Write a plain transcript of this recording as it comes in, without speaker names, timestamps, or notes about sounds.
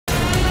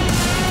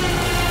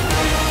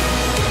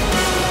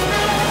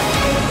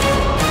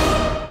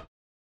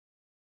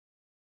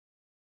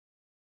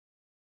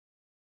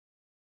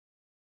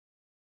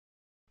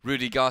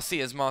Rudy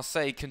Garcia's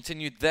Marseille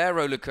continued their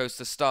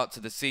rollercoaster start to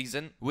the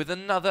season with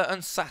another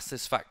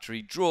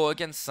unsatisfactory draw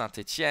against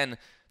Saint-Etienne.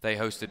 They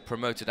hosted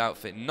promoted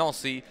outfit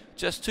Nancy,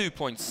 just 2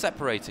 points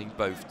separating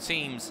both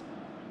teams.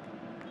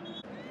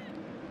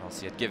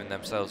 Nancy had given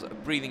themselves a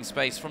breathing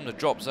space from the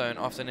drop zone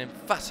after an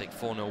emphatic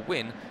 4-0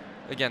 win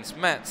against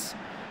Metz.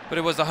 But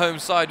it was the home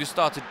side who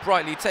started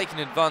brightly, taking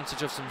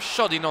advantage of some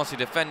shoddy Nancy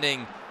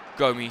defending.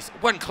 GOMIS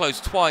went close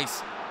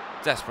twice,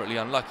 desperately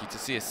unlucky to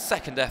see his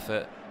second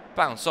effort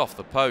bounce off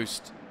the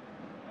post.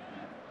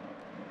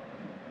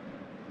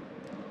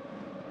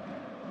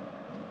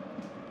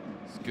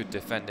 It's good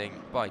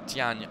defending by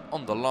Diagne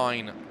on the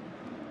line.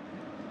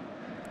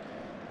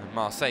 And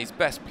Marseille's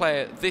best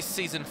player this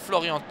season,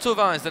 Florian,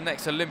 is the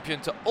next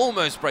Olympian to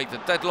almost break the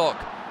deadlock.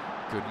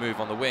 Good move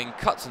on the wing,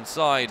 cuts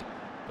inside,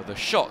 but the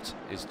shot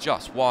is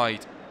just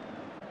wide.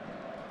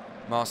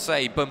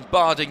 Marseille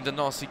bombarding the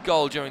Nancy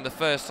goal during the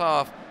first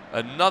half.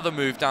 Another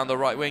move down the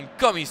right wing.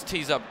 GOMIS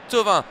tees up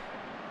THAUVIN,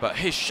 but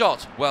his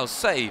shot well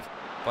saved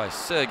by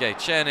Sergey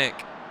CHERNIK.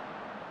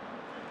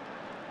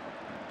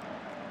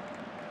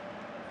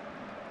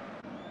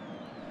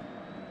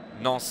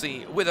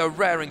 Nancy with a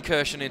rare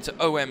incursion into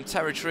OM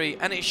territory,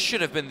 and it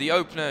should have been the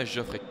opener.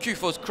 Jorge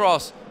Cufo's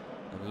cross,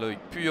 and Loïc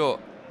Puyot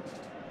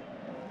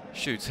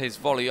shoots his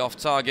volley off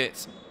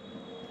target,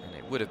 and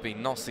it would have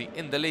been Nancy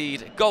in the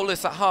lead.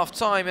 Goalless at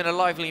half-time in a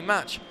lively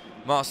match.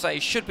 Marseille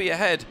should be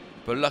ahead,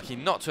 but lucky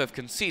not to have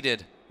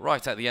conceded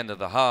right at the end of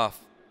the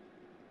half.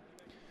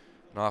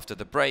 And after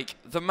the break,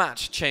 the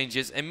match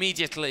changes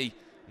immediately.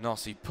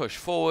 Nancy push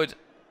forward,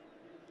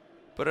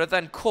 but are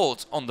then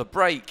caught on the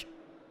break.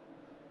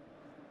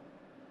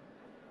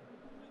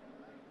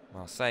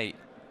 Marseille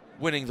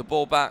winning the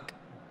ball back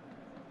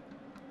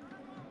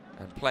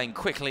and playing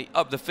quickly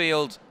up the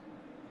field.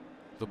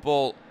 The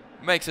ball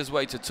makes its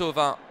way to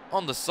THAUVIN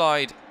on the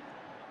side,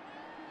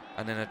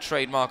 and in a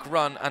trademark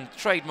run and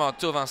trademark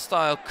THAUVIN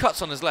style,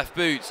 cuts on his left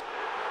boot,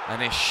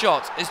 and his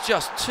shot is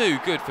just too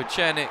good for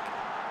CHERNIK.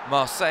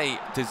 Marseille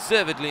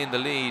deservedly in the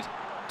lead.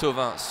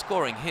 THAUVIN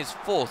scoring his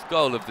 4th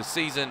goal of the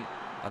season,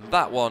 and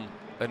that one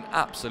an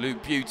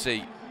absolute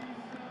beauty.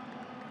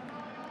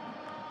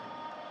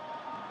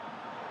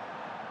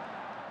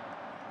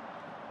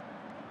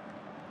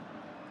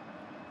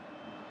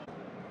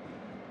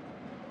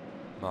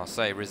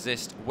 Marseille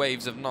resist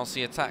waves of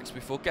Nancy attacks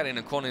before getting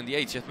a corner in the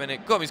 80th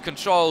minute. GOMIS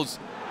controls,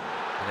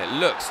 and it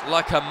looks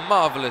like a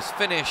marvellous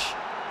finish.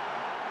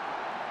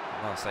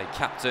 Marseille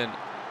captain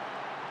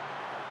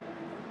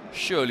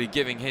surely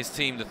giving his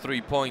team the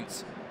 3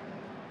 points.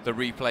 The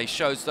replay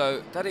shows,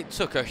 though, that it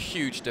took a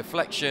huge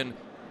deflection.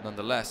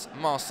 Nonetheless,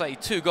 Marseille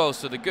 2 goals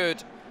to the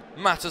good.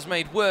 Matters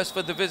made worse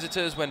for the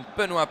visitors when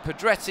Benoit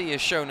PEDRETTI is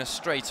shown a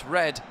straight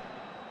red.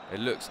 It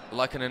looks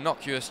like an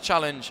innocuous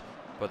challenge,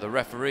 but the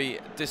referee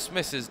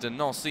dismisses the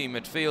Nancy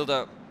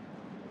midfielder.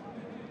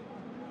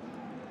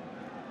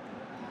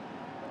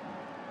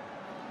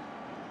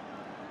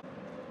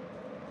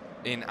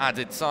 In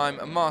added time,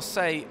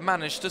 Marseille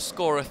managed to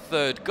score a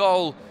 3rd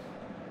goal.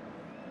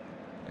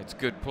 It's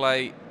good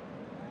play,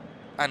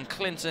 and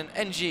Clinton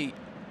NJIE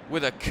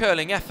with a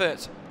curling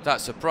effort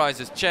that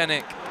surprises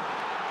CHERNIK.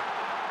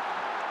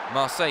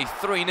 Marseille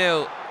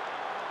 3-0,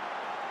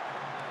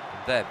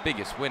 their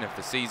biggest win of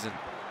the season.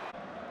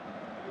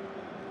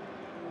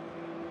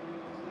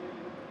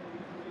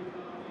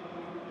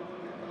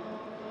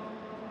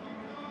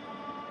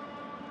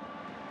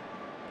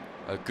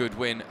 A good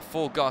win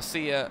for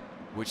Garcia,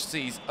 which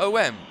sees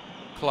OM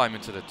climb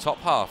into the top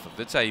half of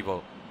the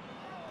table.